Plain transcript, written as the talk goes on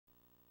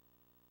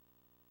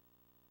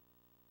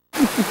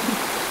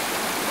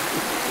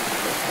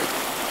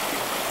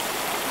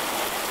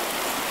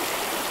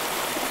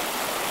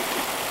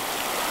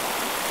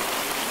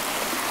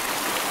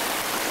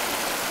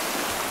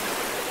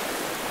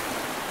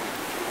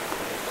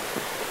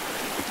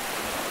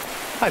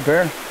Hi,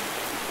 Bear.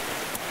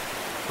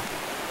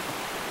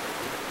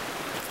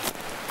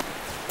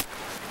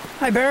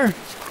 Hi, Bear.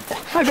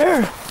 Hi,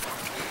 Bear.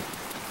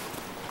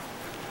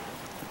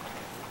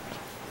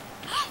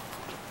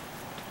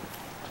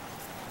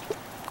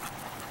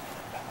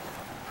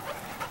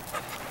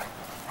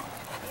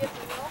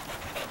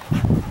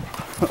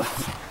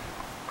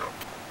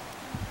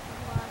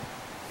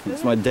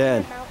 It's my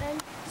dad.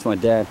 It's my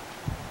dad.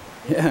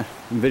 Yeah,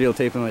 I'm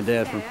videotaping my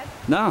dad from.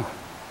 No.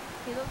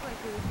 He looks like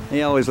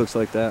he always looks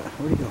like that.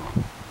 Where'd he go?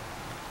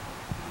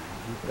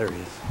 There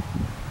he is.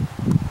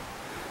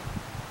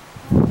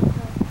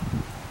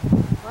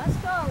 Let's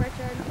go,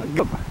 Richard.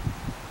 Go.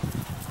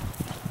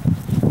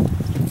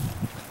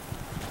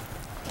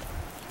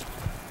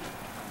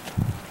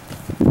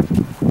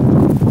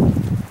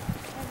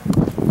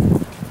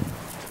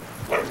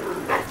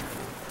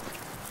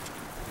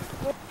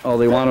 Oh,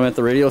 they want him at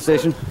the radio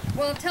station?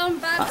 Well, tell him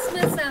Bob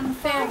Smith's on the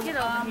phone. Get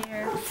over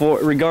here. For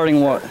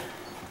regarding what?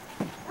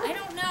 I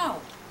don't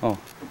know. Oh.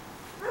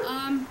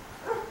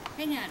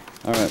 Hang on.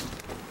 All right.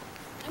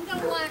 I'm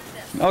gonna lock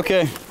this.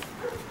 Okay.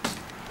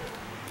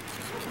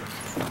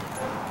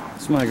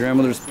 It's my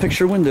grandmother's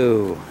picture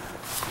window.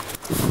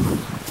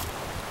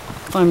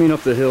 Climbing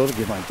up the hill to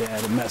give my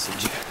dad a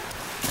message.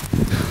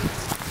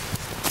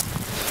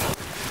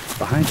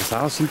 Behind his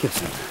house in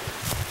Gibson.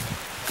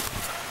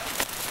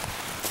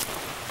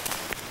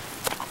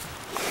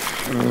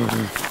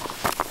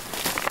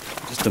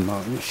 Just a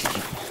mountain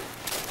sheep.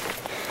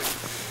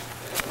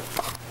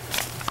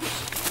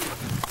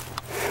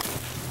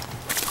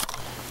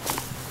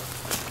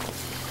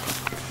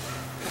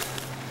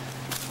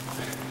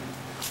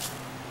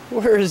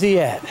 Where is he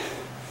at?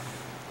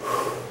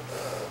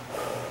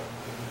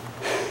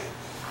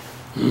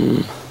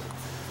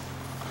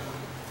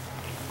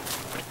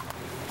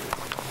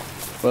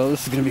 Well,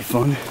 this is gonna be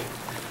fun.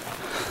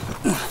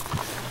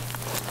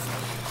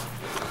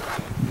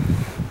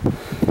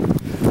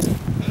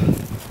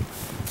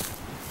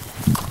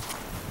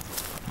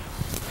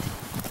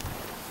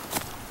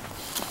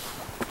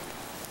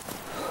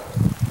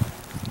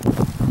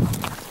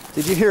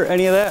 Did you hear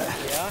any of that?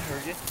 Yeah, I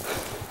heard you.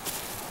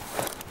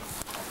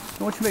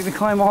 What'd you make me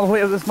climb all the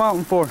way up this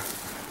mountain for?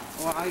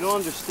 Well, I don't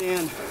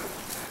understand.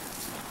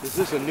 Is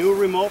this a new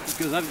remote?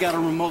 Because I've got a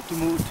remote to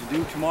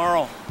do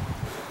tomorrow.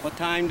 What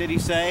time did he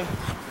say?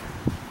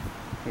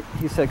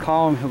 He said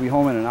call him, he'll be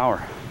home in an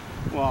hour.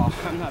 Well,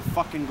 I'm not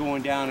fucking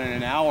going down in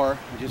an hour.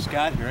 I just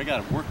got here. I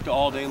got to work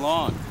all day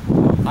long.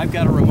 I've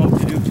got a remote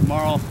to do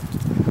tomorrow.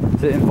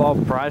 Does it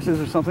involve prizes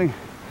or something?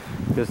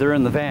 Because they're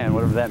in the van,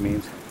 whatever that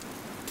means.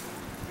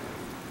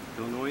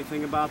 Don't know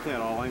anything about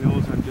that. All I know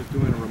is I'm just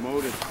doing a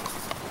remote at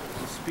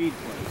the speed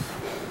place.